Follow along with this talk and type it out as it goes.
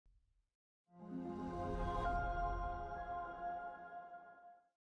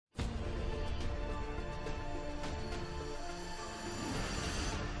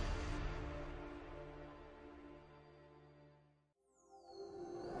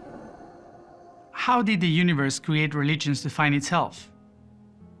How did the universe create religions to find itself?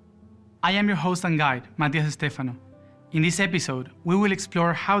 I am your host and guide, Matias De Stefano. In this episode, we will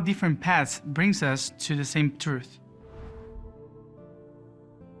explore how different paths brings us to the same truth.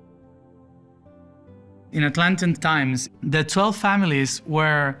 In Atlantean times, the 12 families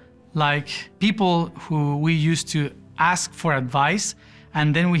were like people who we used to ask for advice,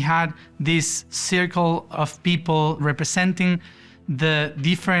 and then we had this circle of people representing the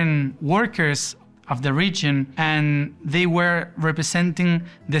different workers of the region, and they were representing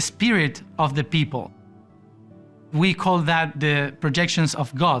the spirit of the people. We call that the projections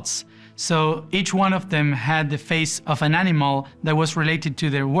of gods. So each one of them had the face of an animal that was related to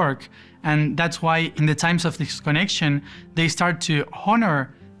their work, and that's why in the times of this connection, they start to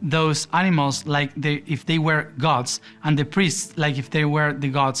honor those animals like if they were gods, and the priests like if they were the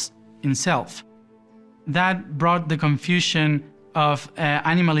gods themselves. That brought the confusion of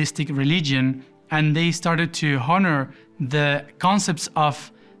animalistic religion, and they started to honor the concepts of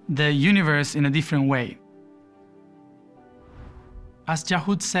the universe in a different way. As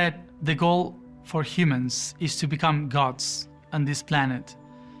Yahud said, the goal for humans is to become gods on this planet,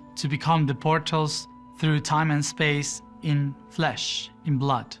 to become the portals through time and space in flesh, in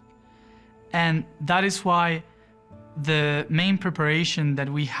blood. And that is why the main preparation that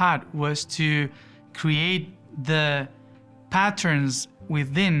we had was to create the patterns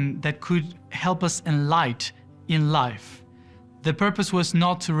within that could help us enlighten in life. The purpose was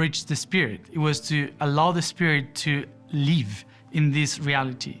not to reach the spirit, it was to allow the spirit to live in this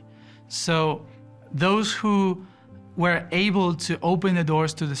reality. So those who were able to open the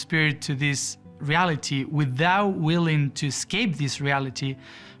doors to the spirit, to this reality, without willing to escape this reality,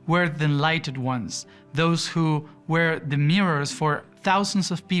 were the enlightened ones. Those who were the mirrors for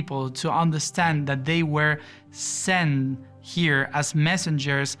thousands of people to understand that they were sent here as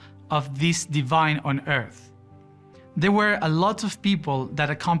messengers of this divine on earth. There were a lot of people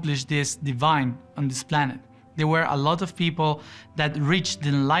that accomplished this divine on this planet. There were a lot of people that reached the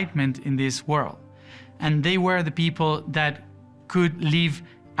enlightenment in this world. And they were the people that could live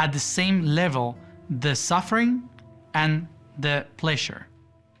at the same level, the suffering and the pleasure.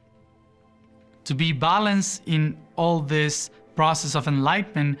 To be balanced in all this process of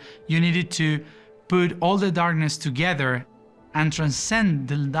enlightenment, you needed to put all the darkness together and transcend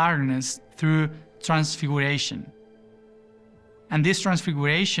the darkness through transfiguration. And this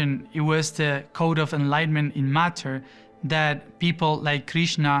transfiguration, it was the code of enlightenment in matter that people like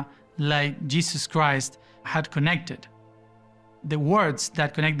Krishna, like Jesus Christ, had connected. The words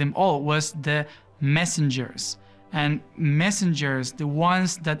that connect them all was the messengers. And messengers, the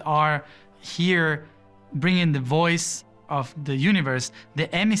ones that are here bringing the voice of the universe,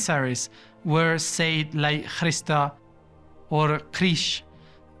 the emissaries, were said like Christa or Krish.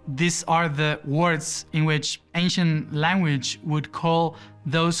 These are the words in which ancient language would call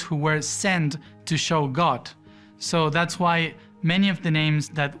those who were sent to show God. So that's why many of the names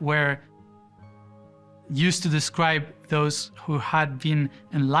that were used to describe those who had been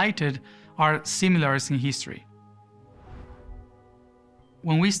enlightened are similar in history.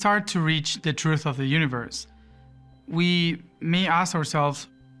 When we start to reach the truth of the universe, we may ask ourselves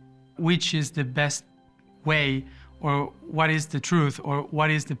which is the best way, or what is the truth, or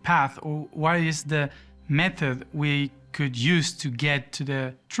what is the path, or what is the method we could use to get to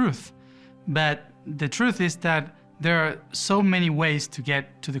the truth. But the truth is that there are so many ways to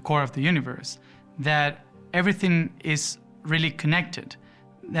get to the core of the universe, that everything is really connected.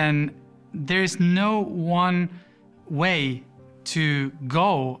 And there is no one way to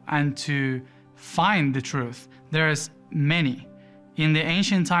go and to find the truth. There's many. In the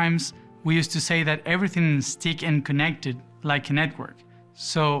ancient times, we used to say that everything is stick and connected like a network.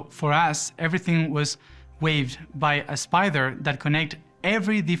 So for us, everything was waved by a spider that connect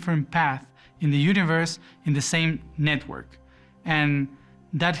every different path in the universe in the same network. And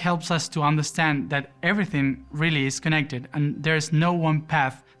that helps us to understand that everything really is connected, and there's no one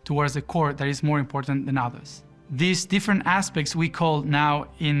path towards the core that is more important than others. These different aspects we call now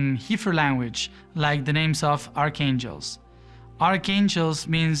in Hebrew language, like the names of archangels. Archangels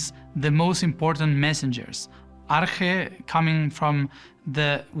means the most important messengers. Arche coming from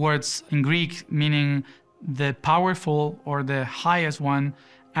the words in Greek meaning the powerful or the highest one,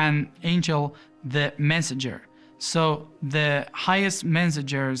 and angel, the messenger. So the highest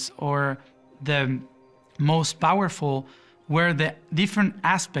messengers or the most powerful were the different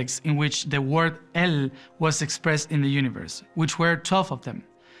aspects in which the word El was expressed in the universe, which were 12 of them.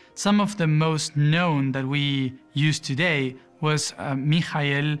 Some of the most known that we use today was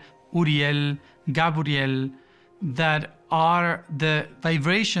Michael, Uriel, Gabriel, that are the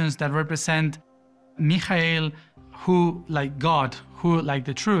vibrations that represent Michael, who like God, who like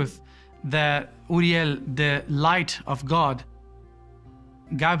the truth, the Uriel, the light of God,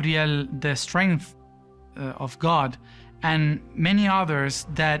 Gabriel, the strength of God, and many others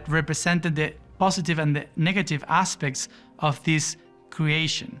that represented the positive and the negative aspects of this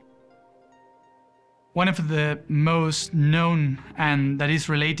creation. One of the most known and that is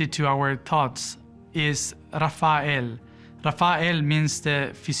related to our thoughts is Raphael. Raphael means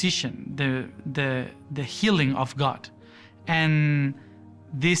the physician, the healing of God. And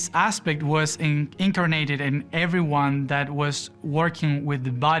this aspect was incarnated in everyone that was working with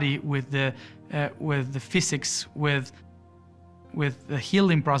the body, with the physics, with the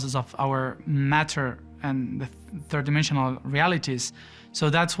healing process of our matter and the third dimensional realities. So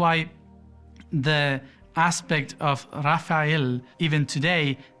that's why the aspect of Raphael, even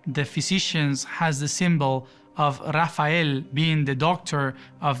today, the physicians has the symbol of Raphael being the doctor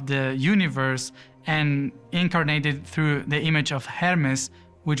of the universe and incarnated through the image of Hermes,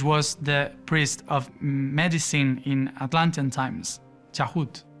 which was the priest of medicine in Atlantean times,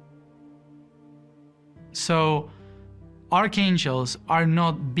 Chahut. So archangels are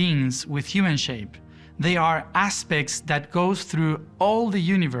not beings with human shape. They are aspects that goes through all the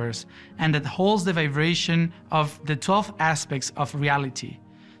universe and that holds the vibration of the 12 aspects of reality.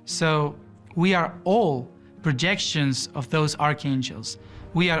 So we are all projections of those archangels.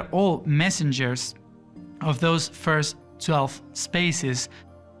 We are all messengers of those first 12 spaces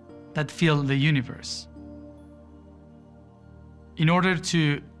that fill the universe. In order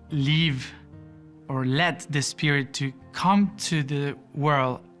to live or let the spirit to come to the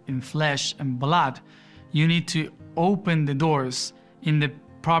world in flesh and blood, you need to open the doors in the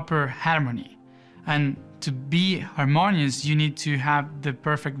proper harmony. And to be harmonious, you need to have the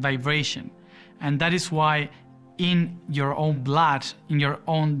perfect vibration. And that is why in your own blood, in your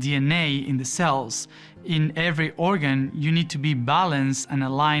own DNA, in the cells, in every organ, you need to be balanced and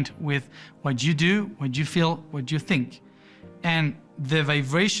aligned with what you do, what you feel, what you think. And the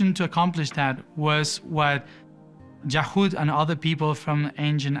vibration to accomplish that was what Yahud and other people from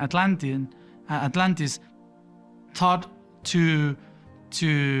ancient Atlantis taught to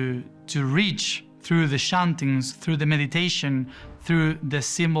reach through the chantings, through the meditation, through the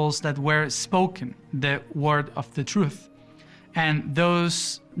symbols that were spoken, the word of the truth. And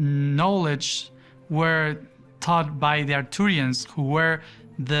those knowledge were taught by the Arturians, who were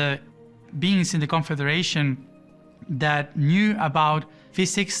the beings in the Confederation that knew about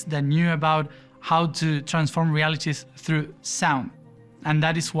physics, that knew about how to transform realities through sound. And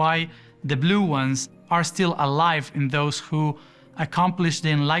that is why the blue ones are still alive in those who accomplish the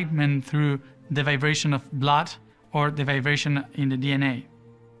enlightenment through the vibration of blood or the vibration in the DNA.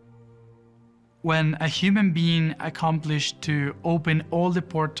 When a human being accomplished to open all the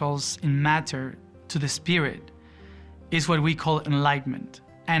portals in matter to the spirit is what we call enlightenment.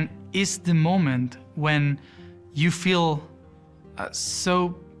 And it's the moment when you feel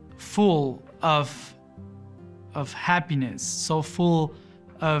so full of happiness, so full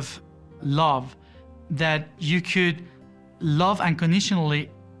of love, that you could love unconditionally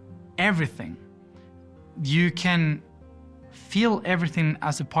everything. You can feel everything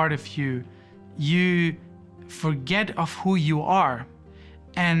as a part of you. You forget of who you are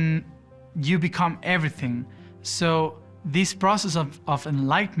and you become everything. So this process of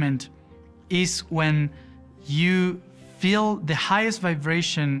enlightenment is when you feel the highest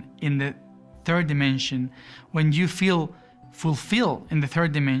vibration in the third dimension, when you feel fulfilled in the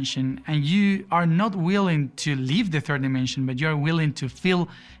third dimension and you are not willing to leave the third dimension, but you are willing to feel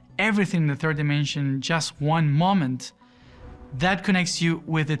everything in the third dimension just one moment. That connects you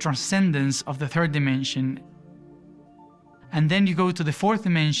with the transcendence of the third dimension. And then you go to the fourth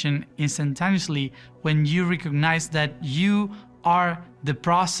dimension instantaneously when you recognize that you are the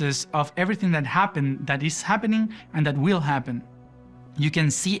process of everything that happened, that is happening, and that will happen. You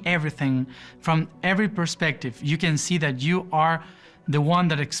can see everything from every perspective. You can see that you are the one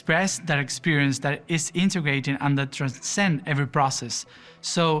that expressed that experience, that is integrating and that transcends every process.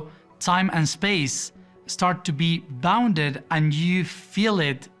 So time and space start to be bounded and you feel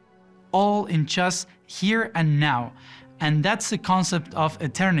it all in just here and now. And that's the concept of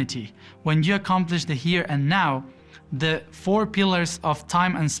eternity. When you accomplish the here and now, the four pillars of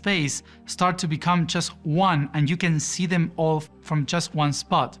time and space start to become just one, and you can see them all from just one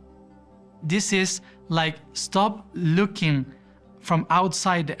spot. This is like stop looking from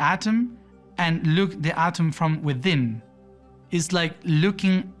outside the atom and look the atom from within. It's like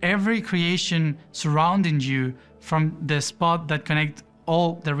looking every creation surrounding you from the spot that connects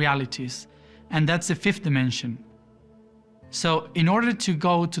all the realities. And that's the fifth dimension. So in order to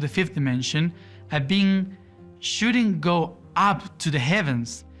go to the fifth dimension, a being shouldn't go up to the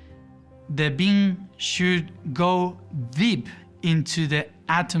heavens. The being should go deep into the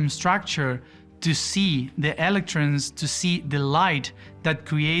atom structure to see the electrons, to see the light that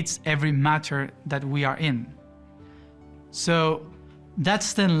creates every matter that we are in. So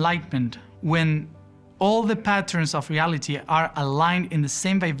that's the enlightenment, when all the patterns of reality are aligned in the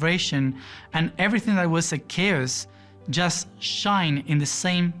same vibration and everything that was a chaos just shine in the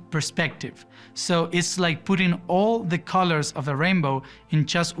same perspective. So it's like putting all the colors of the rainbow in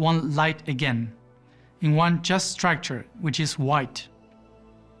just one light again, in one just structure, which is white.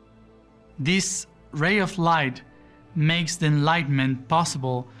 This ray of light makes the enlightenment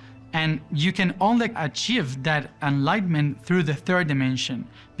possible, and you can only achieve that enlightenment through the third dimension,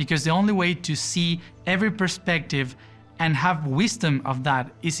 because the only way to see every perspective and have wisdom of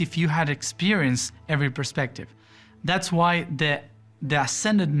that is if you had experienced every perspective. That's why the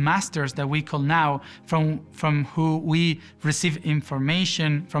ascended masters that we call now, from who we receive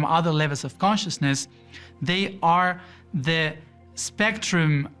information from other levels of consciousness, they are the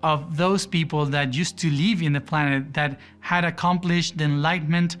spectrum of those people that used to live in the planet that had accomplished the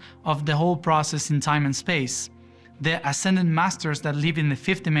enlightenment of the whole process in time and space. The ascended masters that live in the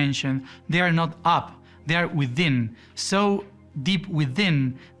fifth dimension, they are not up, they are within, so deep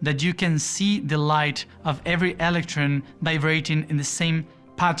within that you can see the light of every electron vibrating in the same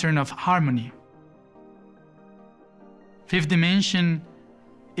pattern of harmony. Fifth dimension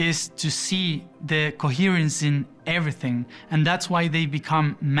is to see the coherence in everything, and that's why they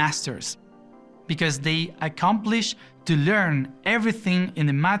become masters, because they accomplish to learn everything in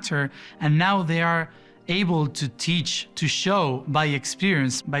the matter, and now they are able to teach, to show by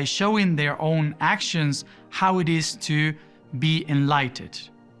experience, by showing their own actions, how it is to be enlightened.